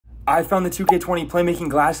I found the 2K20 Playmaking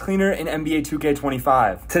Glasscleaner in NBA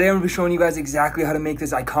 2K25. Today I'm going to be showing you guys exactly how to make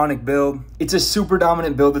this iconic build. It's a super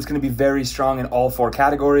dominant build that's going to be very strong in all 4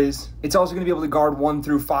 categories. It's also going to be able to guard 1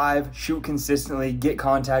 through 5, shoot consistently, get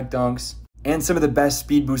contact dunks, and some of the best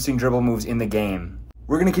speed boosting dribble moves in the game.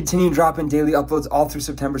 We're going to continue dropping daily uploads all through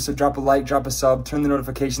September, so drop a like, drop a sub, turn the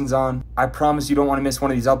notifications on. I promise you don't want to miss one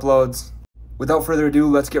of these uploads. Without further ado,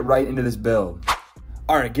 let's get right into this build.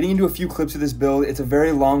 Alright, getting into a few clips of this build. It's a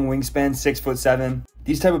very long wingspan, 6'7".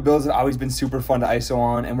 These type of builds have always been super fun to ISO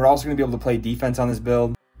on, and we're also going to be able to play defense on this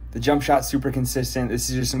build. The jump shot's super consistent. This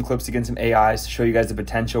is just some clips against some AIs to show you guys the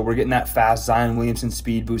potential. We're getting that fast Zion Williamson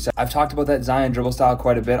speed boost. I've talked about that Zion dribble style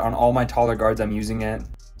quite a bit on all my taller guards. I'm using it.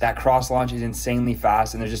 That cross launch is insanely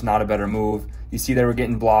fast, and there's just not a better move. You see that we're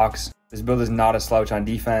getting blocks. This build is not a slouch on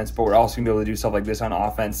defense, but we're also going to be able to do stuff like this on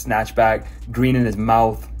offense. Snatch back, green in his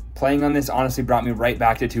mouth. Playing on this honestly brought me right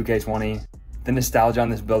back to 2K20. The nostalgia on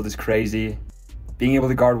this build is crazy. Being able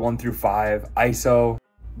to guard 1 through 5, ISO,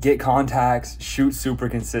 get contacts, shoot super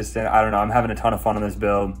consistent. I don't know, I'm having a ton of fun on this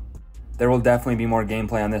build. There will definitely be more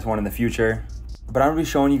gameplay on this one in the future. But I'm going to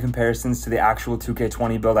be showing you comparisons to the actual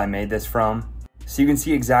 2K20 build I made this from, so you can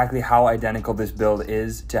see exactly how identical this build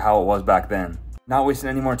is to how it was back then. Not wasting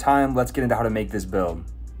any more time, let's get into how to make this build.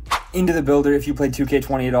 Into the builder, if you played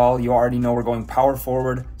 2K20 at all, you already know we're going power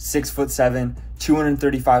forward, 6'7",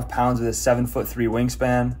 235 pounds with a 7'3"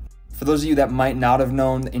 wingspan. For those of you that might not have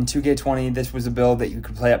known, in 2K20, this was a build that you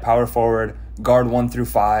could play at power forward, guard 1 through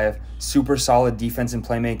 5, super solid defense and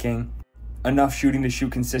playmaking, enough shooting to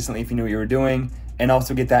shoot consistently if you knew what you were doing, and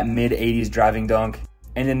also get that mid-80s driving dunk.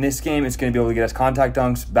 And in this game, it's going to be able to get us contact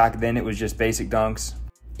dunks. Back then, it was just basic dunks.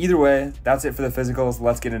 Either way, that's it for the physicals.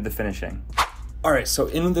 Let's get into the finishing. All right, so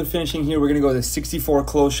in the finishing here, we're going to go with a 64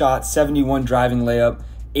 close shot, 71 driving layup,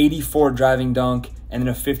 84 driving dunk, and then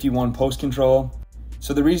a 51 post control.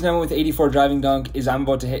 So the reason I went with 84 driving dunk is I'm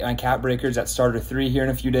about to hit my cap breakers at starter 3 here in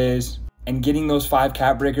a few days. And getting those 5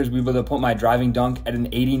 cap breakers, we'll be able to put my driving dunk at an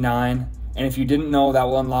 89. And if you didn't know, that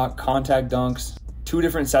will unlock contact dunks, 2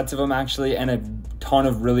 different sets of them actually, and a ton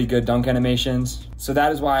of really good dunk animations. So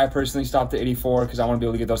that is why I personally stopped at 84, because I want to be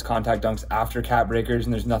able to get those contact dunks after cap breakers,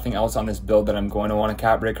 and there's nothing else on this build that I'm going to want a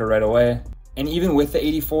cap breaker right away. And even with the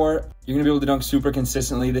 84, you're going to be able to dunk super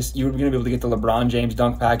consistently. You're going to be able to get the LeBron James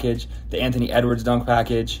dunk package, the Anthony Edwards dunk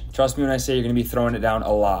package. Trust me when I say you're going to be throwing it down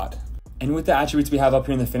a lot. And with the attributes we have up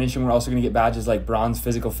here in the finishing, we're also going to get badges like bronze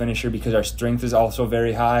physical finisher because our strength is also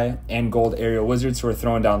very high, and gold aerial wizard, so we're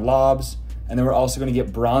throwing down lobs. And then we're also going to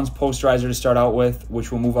get bronze posterizer to start out with,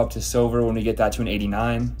 which will move up to silver when we get that to an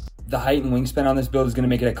 89. The height and wingspan on this build is going to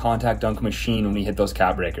make it a contact dunk machine when we hit those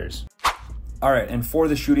cap breakers. All right, and for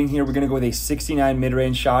the shooting here, we're going to go with a 69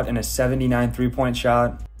 mid-range shot and a 79 three-point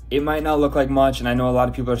shot. It might not look like much, and I know a lot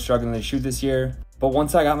of people are struggling to shoot this year, but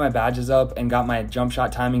once I got my badges up and got my jump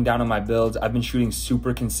shot timing down on my builds, I've been shooting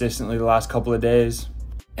super consistently the last couple of days.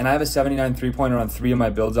 And I have a 79 three-pointer on 3 of my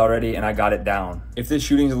builds already, and I got it down. If this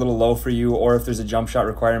shooting is a little low for you, or if there's a jump shot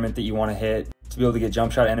requirement that you want to hit to be able to get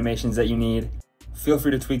jump shot animations that you need, feel free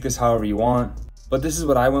to tweak this however you want. But this is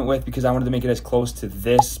what I went with because I wanted to make it as close to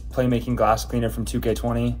this Playmaking Glasscleaner from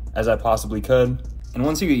 2K20 as I possibly could. And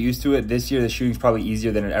once you get used to it, this year the shooting's probably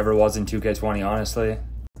easier than it ever was in 2K20, honestly.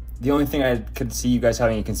 The only thing I could see you guys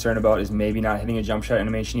having a concern about is maybe not hitting a jump shot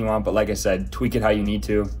animation you want, but like I said, tweak it how you need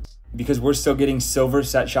to. Because we're still getting silver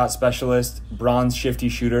set shot specialist, bronze shifty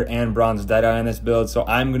shooter, and bronze deadeye on this build, so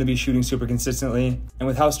I'm going to be shooting super consistently. And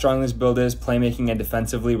with how strong this build is, playmaking and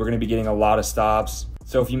defensively, we're going to be getting a lot of stops.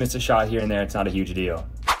 So if you miss a shot here and there, it's not a huge deal.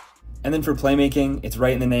 And then for playmaking, it's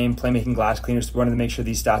right in the name, Playmaking Glasscleaner, so we wanted to make sure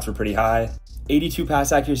these stats were pretty high. 82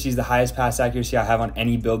 pass accuracy is the highest pass accuracy I have on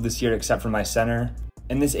any build this year except for my center.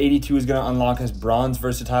 And this 82 is going to unlock us bronze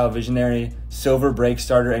versatile visionary, silver break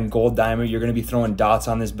starter, and gold diamond. You're going to be throwing dots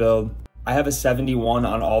on this build. I have a 71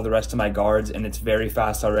 on all the rest of my guards, and it's very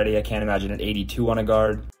fast already. I can't imagine an 82 on a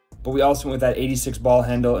guard. But we also went with that 86 ball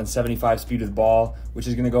handle and 75 speed with ball, which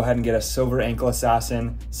is going to go ahead and get us silver ankle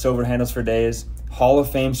assassin, silver handles for days, Hall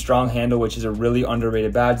of Fame strong handle, which is a really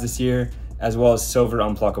underrated badge this year, as well as silver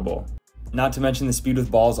unpluckable. Not to mention the speed with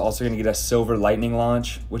ball is also going to get us silver lightning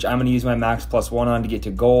launch, which I'm going to use my max +1 on to get to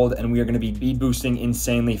gold, and we are going to be speed boosting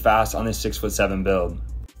insanely fast on this 6'7" build.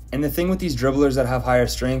 And the thing with these dribblers that have higher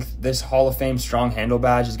strength, this Hall of Fame strong handle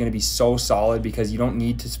badge is going to be so solid because you don't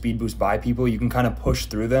need to speed boost by people. You can kind of push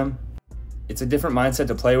through them. It's a different mindset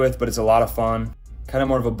to play with, but it's a lot of fun. Kind of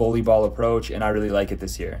more of a bully ball approach, and I really like it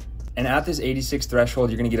this year. And at this 86 threshold,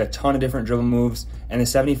 you're going to get a ton of different dribble moves, and the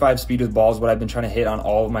 75 speed with ball is what I've been trying to hit on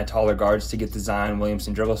all of my taller guards to get the Zion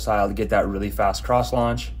Williamson dribble style to get that really fast cross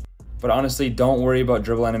launch. But honestly, don't worry about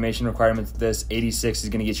dribble animation requirements. This 86 is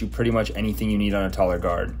going to get you pretty much anything you need on a taller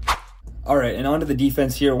guard. All right, and on to the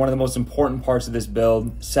defense here. One of the most important parts of this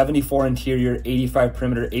build, 74 interior, 85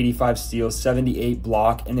 perimeter, 85 steal, 78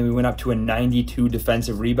 block, and then we went up to a 92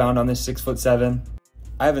 defensive rebound on this 6'7".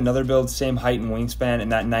 I have another build, same height and wingspan,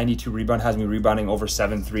 and that 92 rebound has me rebounding over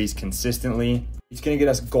 7 threes consistently. It's going to get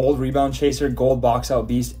us gold rebound chaser, gold box out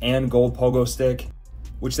beast, and gold pogo stick,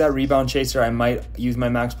 which that rebound chaser I might use my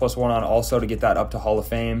max +1 on also to get that up to Hall of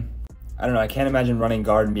Fame. I don't know, I can't imagine running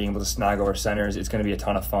guard and being able to snag over centers. It's going to be a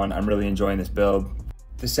ton of fun. I'm really enjoying this build.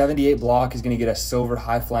 The 78 block is going to get a silver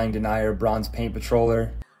high flying denier, bronze paint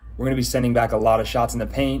patroller. We're going to be sending back a lot of shots in the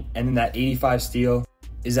paint. And then that 85 steal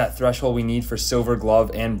is that threshold we need for silver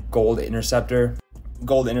glove and gold interceptor.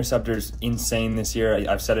 Gold interceptor's insane this year.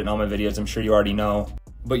 I've said it in all my videos. I'm sure you already know.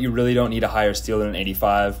 But you really don't need a higher steal than an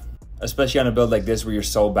 85, especially on a build like this where you're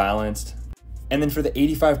so balanced. And then for the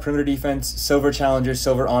 85 perimeter defense, silver challenger,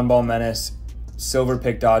 silver on-ball menace, silver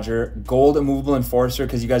pick dodger, gold immovable enforcer,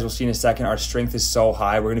 because you guys will see in a second, our strength is so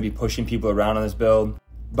high. We're going to be pushing people around on this build.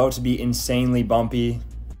 About to be insanely bumpy.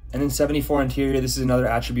 And then 74 interior, this is another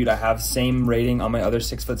attribute I have, same rating on my other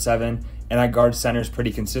 6'7", and I guard centers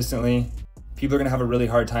pretty consistently. People are going to have a really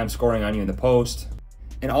hard time scoring on you in the post.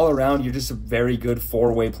 And all around, you're just a very good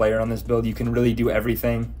four-way player on this build. You can really do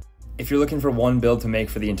everything. If you're looking for one build to make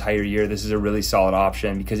for the entire year, this is a really solid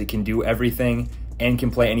option because it can do everything and can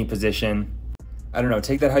play any position. I don't know,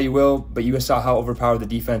 take that how you will, but you guys saw how overpowered the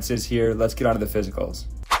defense is here. Let's get on to the physicals.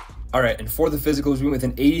 All right, and for the physicals, we went with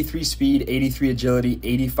an 83 speed, 83 agility,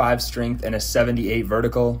 85 strength, and a 78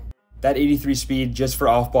 vertical. That 83 speed, just for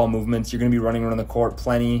off-ball movements, you're gonna be running around the court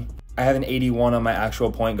plenty. I have an 81 on my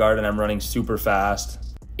actual point guard and I'm running super fast.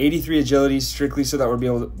 83 agility, strictly so that we'll be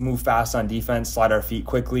able to move fast on defense, slide our feet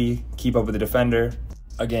quickly, keep up with the defender.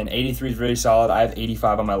 Again, 83 is really solid. I have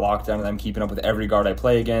 85 on my lockdown and I'm keeping up with every guard I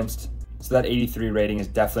play against. So that 83 rating is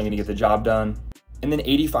definitely gonna get the job done. And then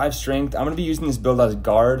 85 strength, I'm gonna be using this build as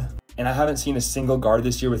guard. And I haven't seen a single guard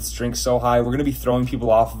this year with strength so high. We're gonna be throwing people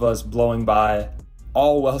off of us, blowing by,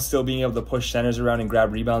 all while still being able to push centers around and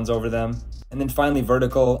grab rebounds over them. And then finally,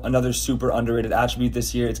 vertical, another super underrated attribute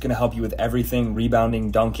this year. It's going to help you with everything,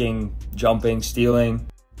 rebounding, dunking, jumping, stealing,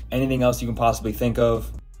 anything else you can possibly think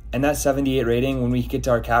of. And that 78 rating, when we get to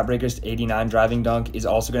our cap breakers to 89 driving dunk, is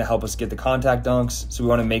also going to help us get the contact dunks. So we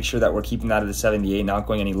want to make sure that we're keeping that at the 78, not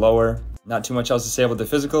going any lower. Not too much else to say about the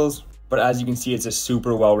physicals, but as you can see, it's a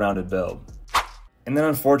super well-rounded build. And then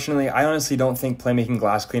unfortunately, I honestly don't think Playmaking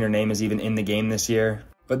Glasscleaner name is even in the game this year.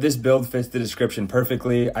 But this build fits the description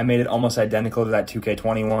perfectly. I made it almost identical to that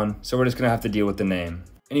 2K21, so we're just gonna have to deal with the name.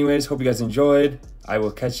 Anyways, hope you guys enjoyed. I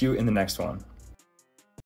will catch you in the next one.